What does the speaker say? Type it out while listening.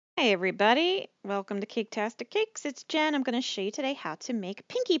Hi everybody, welcome to Caketastic Cakes. It's Jen. I'm going to show you today how to make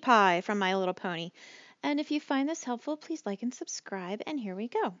Pinkie Pie from My Little Pony. And if you find this helpful, please like and subscribe. And here we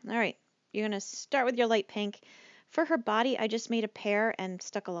go. All right, you're going to start with your light pink. For her body, I just made a pear and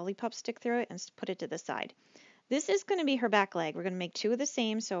stuck a lollipop stick through it and put it to the side. This is going to be her back leg. We're going to make two of the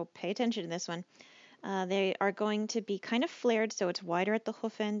same, so pay attention to this one. They are going to be kind of flared, so it's wider at the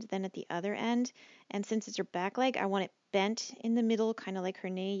hoof end than at the other end. And since it's her back leg, I want it bent in the middle, kind of like her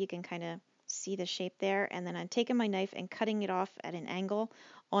knee. You can kind of see the shape there. And then I'm taking my knife and cutting it off at an angle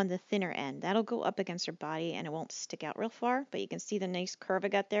on the thinner end. That'll go up against her body and it won't stick out real far, but you can see the nice curve I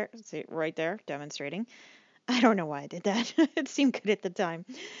got there. See it right there, demonstrating. I don't know why I did that. It seemed good at the time.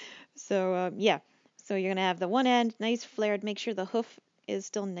 So yeah, so you're going to have the one end nice flared. Make sure the hoof is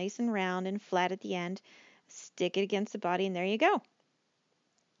still nice and round and flat at the end. Stick it against the body and there you go.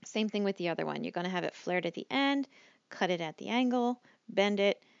 Same thing with the other one. You're going to have it flared at the end, cut it at the angle, bend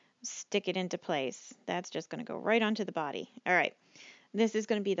it, stick it into place. That's just going to go right onto the body. All right. This is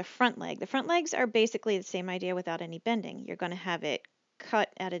going to be the front leg. The front legs are basically the same idea without any bending. You're going to have it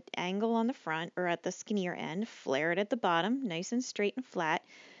cut at an angle on the front or at the skinnier end, flare it at the bottom, nice and straight and flat.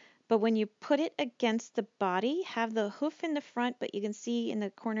 But when you put it against the body, have the hoof in the front, but you can see in the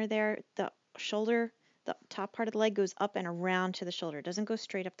corner there, the shoulder, the top part of the leg goes up and around to the shoulder. It doesn't go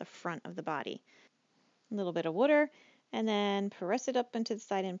straight up the front of the body. A little bit of water, and then press it up into the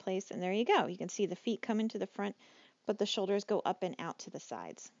side in place, and there you go. You can see the feet come into the front, but the shoulders go up and out to the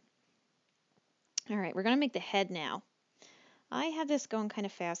sides. All right, we're going to make the head now. I had this going kind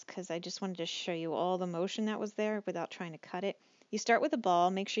of fast because I just wanted to show you all the motion that was there without trying to cut it. You start with a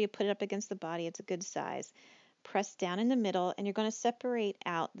ball, make sure you put it up against the body, it's a good size. Press down in the middle, and you're going to separate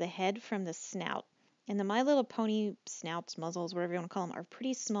out the head from the snout. And the My Little Pony snouts, muzzles, whatever you want to call them, are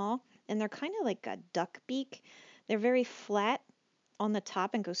pretty small, and they're kind of like a duck beak. They're very flat on the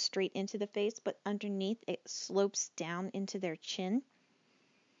top and go straight into the face, but underneath it slopes down into their chin.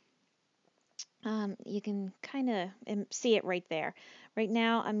 You can kind of see it right there. Right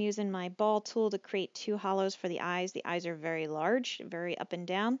now I'm using my ball tool to create two hollows for the eyes. The eyes are very large, very up and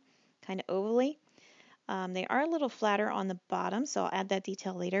down, kind of ovally. They are a little flatter on the bottom, so I'll add that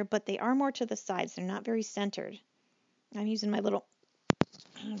detail later, but they are more to the sides. They're not very centered. I'm using my little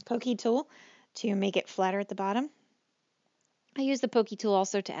pokey tool to make it flatter at the bottom. I use the pokey tool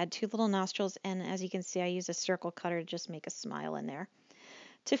also to add two little nostrils, and as you can see, I use a circle cutter to just make a smile in there.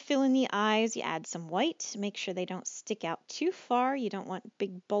 To fill in the eyes, you add some white. Make sure they don't stick out too far. You don't want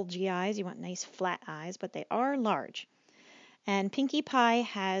big bulgy eyes. You want nice flat eyes, but they are large. And Pinkie Pie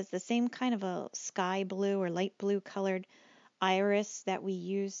has the same kind of a sky blue or light blue colored iris that we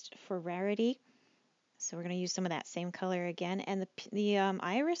used for Rarity. So we're going to use some of that same color again. And the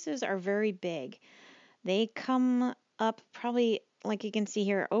irises are very big. They come up probably, like you can see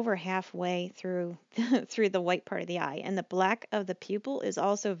here, over halfway through through the white part of the eye. And the black of the pupil is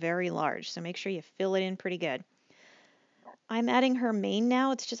also very large, so make sure you fill it in pretty good. I'm adding her mane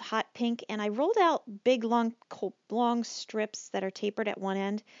now. It's just hot pink, and I rolled out big long strips that are tapered at one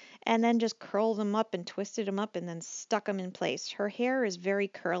end, and then just curled them up and twisted them up and then stuck them in place. Her hair is very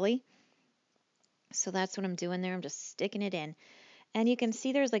curly, so that's what I'm doing there. I'm just sticking it in. And you can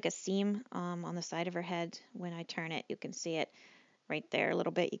see there's like a seam on the side of her head. When I turn it, you can see it right there a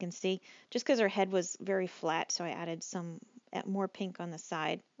little bit. You can see just because her head was very flat, so I added some more pink on the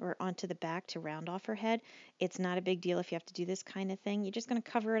side or onto the back to round off her head. It's not a big deal if you have to do this kind of thing. You're just going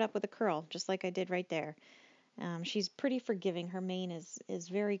to cover it up with a curl, just like I did right there. She's pretty forgiving. Her mane is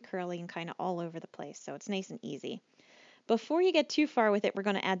very curly and kind of all over the place, so it's nice and easy. Before you get too far with it, we're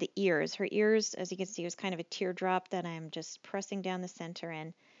going to add the ears. Her ears, as you can see, was kind of a teardrop that I'm just pressing down the center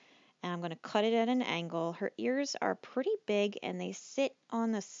in. And I'm going to cut it at an angle. Her ears are pretty big, and they sit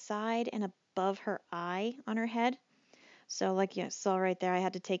on the side and above her eye on her head. So like you saw right there, I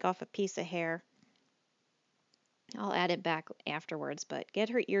had to take off a piece of hair. I'll add it back afterwards, but get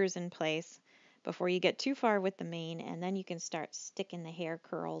her ears in place before you get too far with the mane, and then you can start sticking the hair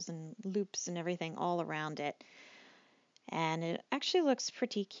curls and loops and everything all around it. And it actually looks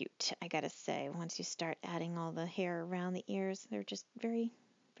pretty cute, I gotta say. Once you start adding all the hair around the ears, they're just very,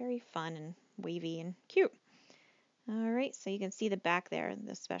 very fun and wavy and cute. Alright, so you can see the back there,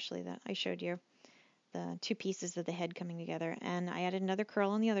 especially that I showed you, the two pieces of the head coming together. And I added another curl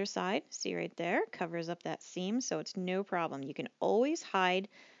on the other side. See right there, covers up that seam, so it's no problem. You can always hide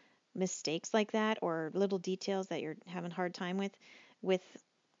mistakes like that or little details that you're having a hard time with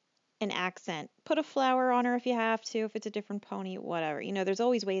an accent. Put a flower on her if you have to, if it's a different pony, whatever. You know, there's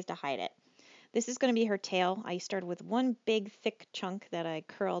always ways to hide it. This is going to be her tail. I started with one big thick chunk that I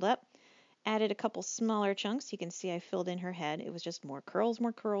curled up, Added a couple smaller chunks. You can see I filled in her head. It was just more curls,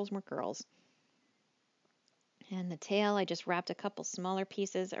 more curls, more curls. And the tail, I just wrapped a couple smaller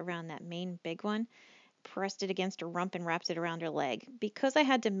pieces around that main big one, pressed it against her rump and wrapped it around her leg. Because I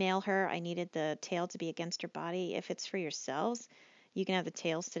had to mail her, I needed the tail to be against her body. If it's for yourselves, you can have the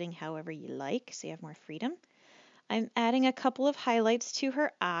tail sitting however you like, so you have more freedom. I'm adding a couple of highlights to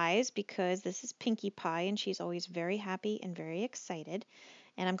her eyes because this is Pinkie Pie and she's always very happy and very excited.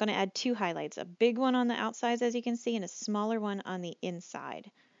 And I'm going to add 2 highlights, a big one on the outsides as you can see and a smaller one on the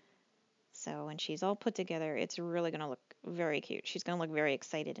inside. So when she's all put together, it's really going to look very cute. She's going to look very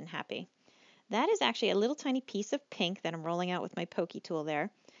excited and happy. That is actually a little tiny piece of pink that I'm rolling out with my pokey tool there.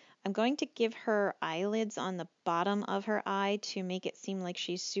 I'm going to give her eyelids on the bottom of her eye to make it seem like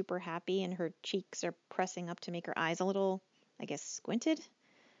she's super happy and her cheeks are pressing up to make her eyes a little, I guess, squinted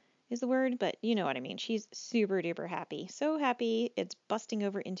is the word, but you know what I mean. She's super duper happy. So happy it's busting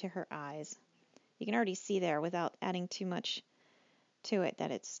over into her eyes. You can already see there without adding too much to it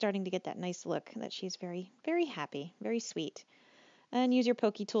that it's starting to get that nice look that she's very, very happy, very sweet. And use your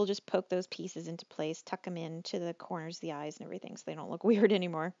pokey tool, just poke those pieces into place, tuck them into the corners of the eyes and everything so they don't look weird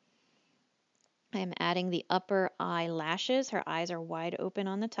anymore. I am adding the upper eyelashes. Her eyes are wide open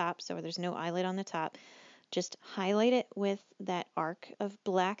on the top, so there's no eyelid on the top. Just highlight it with that arc of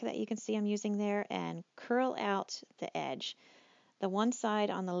black that you can see I'm using there and curl out the edge. The one side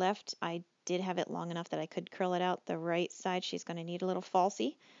on the left, I did have it long enough that I could curl it out. The right side, she's going to need a little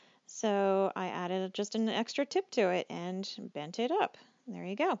falsie. So I added just an extra tip to it and bent it up. There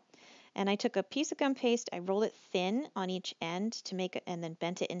you go. And I took a piece of gum paste, I rolled it thin on each end to make it, and then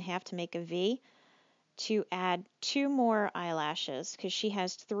bent it in half to make a V to add 2 more eyelashes because she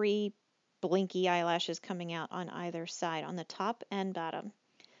has 3 blinky eyelashes coming out on either side, on the top and bottom.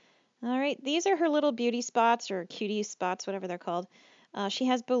 All right, these are her little beauty spots or cutie spots, whatever they're called. She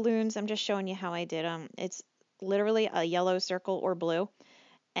has balloons. I'm just showing you how I did them. It's literally a yellow circle or blue.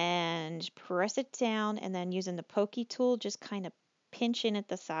 And press it down, and then using the pokey tool, just kind of pinch in at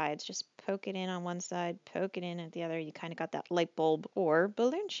the sides. Just poke it in on one side, poke it in at the other. You kind of got that light bulb or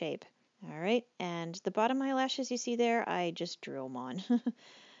balloon shape. All right, and the bottom eyelashes you see there, I just drew them on.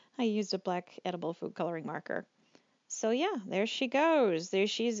 I used a black edible food coloring marker. So yeah, there she goes. There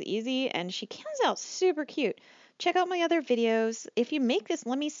she's easy, and she comes out super cute. Check out my other videos. If you make this,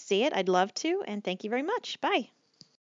 let me see it. I'd love to, and thank you very much. Bye.